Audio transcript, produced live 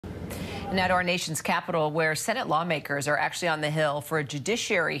Now to our nation's capital, where Senate lawmakers are actually on the Hill for a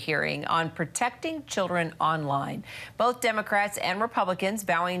judiciary hearing on protecting children online. Both Democrats and Republicans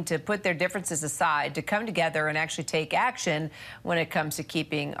vowing to put their differences aside to come together and actually take action when it comes to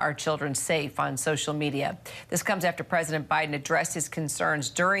keeping our children safe on social media. This comes after President Biden addressed his concerns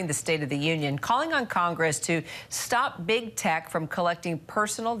during the State of the Union, calling on Congress to stop big tech from collecting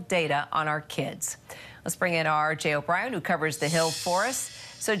personal data on our kids. Let's bring in our Jay O'Brien, who covers the Hill for us.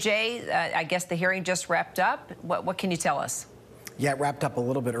 So, Jay, I guess the hearing just wrapped up. What can you tell us? Yeah, it wrapped up a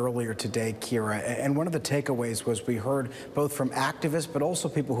little bit earlier today, Kira. And one of the takeaways was we heard both from activists, but also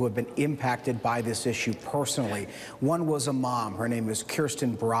people who have been impacted by this issue personally. One was a mom. Her name is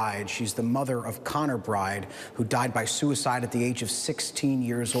Kirsten Bride. She's the mother of Connor Bride, who died by suicide at the age of 16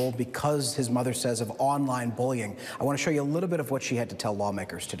 years old because, his mother says, of online bullying. I want to show you a little bit of what she had to tell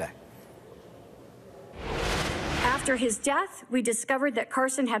lawmakers today. After his death, we discovered that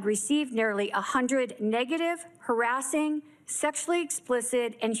Carson had received nearly 100 negative, harassing, sexually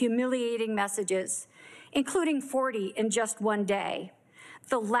explicit, and humiliating messages, including 40 in just one day.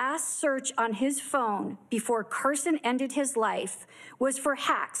 The last search on his phone before Carson ended his life was for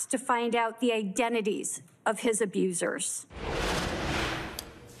hacks to find out the identities of his abusers.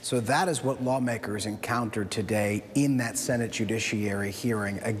 So that is what lawmakers encountered today in that Senate judiciary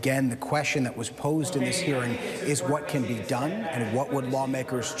hearing. Again, the question that was posed in this hearing is what can be done and what would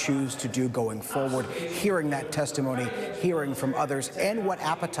lawmakers choose to do going forward. Hearing that testimony, hearing from others, and what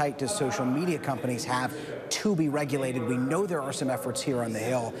appetite does social media companies have to be regulated. We know there are some efforts here on the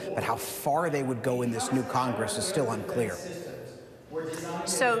Hill, but how far they would go in this new Congress is still unclear.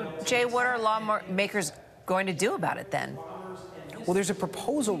 So, Jay, what are lawmakers going to do about it then? Well, there's a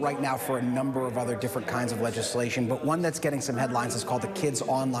proposal right now for a number of other different kinds of legislation, but one that's getting some headlines is called the Kids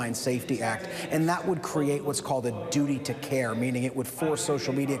Online Safety Act, and that would create what's called a duty to care, meaning it would force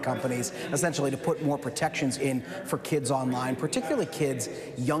social media companies essentially to put more protections in for kids online, particularly kids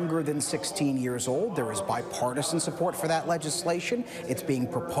younger than 16 years old. There is bipartisan support for that legislation. It's being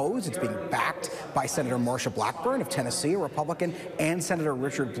proposed, it's being backed by Senator Marsha Blackburn of Tennessee, a Republican, and Senator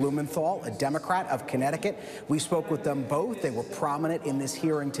Richard Blumenthal, a Democrat of Connecticut. We spoke with them both. They were prominent in this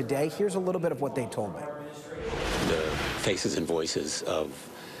hearing today. Here's a little bit of what they told me. The faces and voices of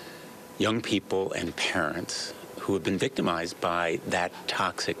young people and parents who have been victimized by that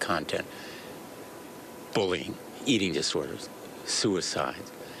toxic content, bullying, eating disorders, suicide.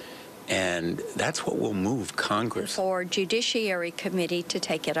 And that's what will move Congress. For Judiciary Committee to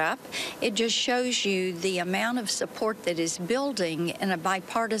take it up, it just shows you the amount of support that is building in a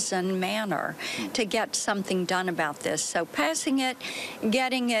bipartisan manner to get something done about this. So passing it,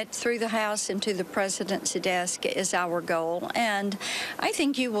 getting it through the House and to the President's desk is our goal. And I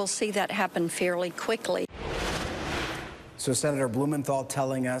think you will see that happen fairly quickly. So Senator Blumenthal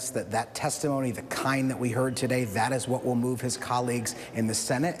telling us that that testimony, the kind that we heard today, that is what will move his colleagues in the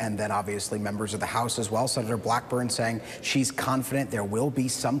Senate, and then obviously members of the House as well. Senator Blackburn saying she's confident there will be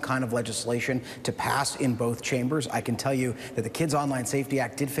some kind of legislation to pass in both chambers. I can tell you that the Kids Online Safety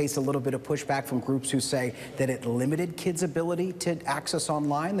Act did face a little bit of pushback from groups who say that it limited kids' ability to access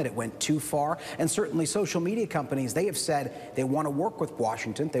online, that it went too far. And certainly social media companies, they have said they want to work with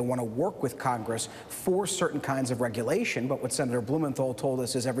Washington, they want to work with Congress for certain kinds of regulation. But what Senator Blumenthal told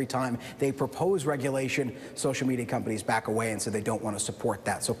us is every time they propose regulation, social media companies back away and say they don't want to support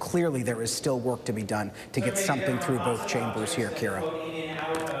that. So clearly there is still work to be done to get something through both chambers here, Kira.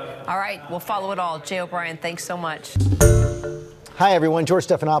 All right, we'll follow it all. Jay O'Brien, thanks so much. Hi, everyone. George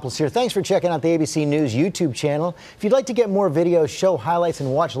Stephanopoulos here. Thanks for checking out the ABC News YouTube channel. If you'd like to get more videos, show highlights,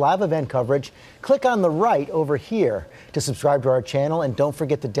 and watch live event coverage, click on the right over here to subscribe to our channel. And don't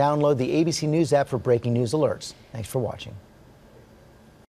forget to download the ABC News app for breaking news alerts. Thanks for watching.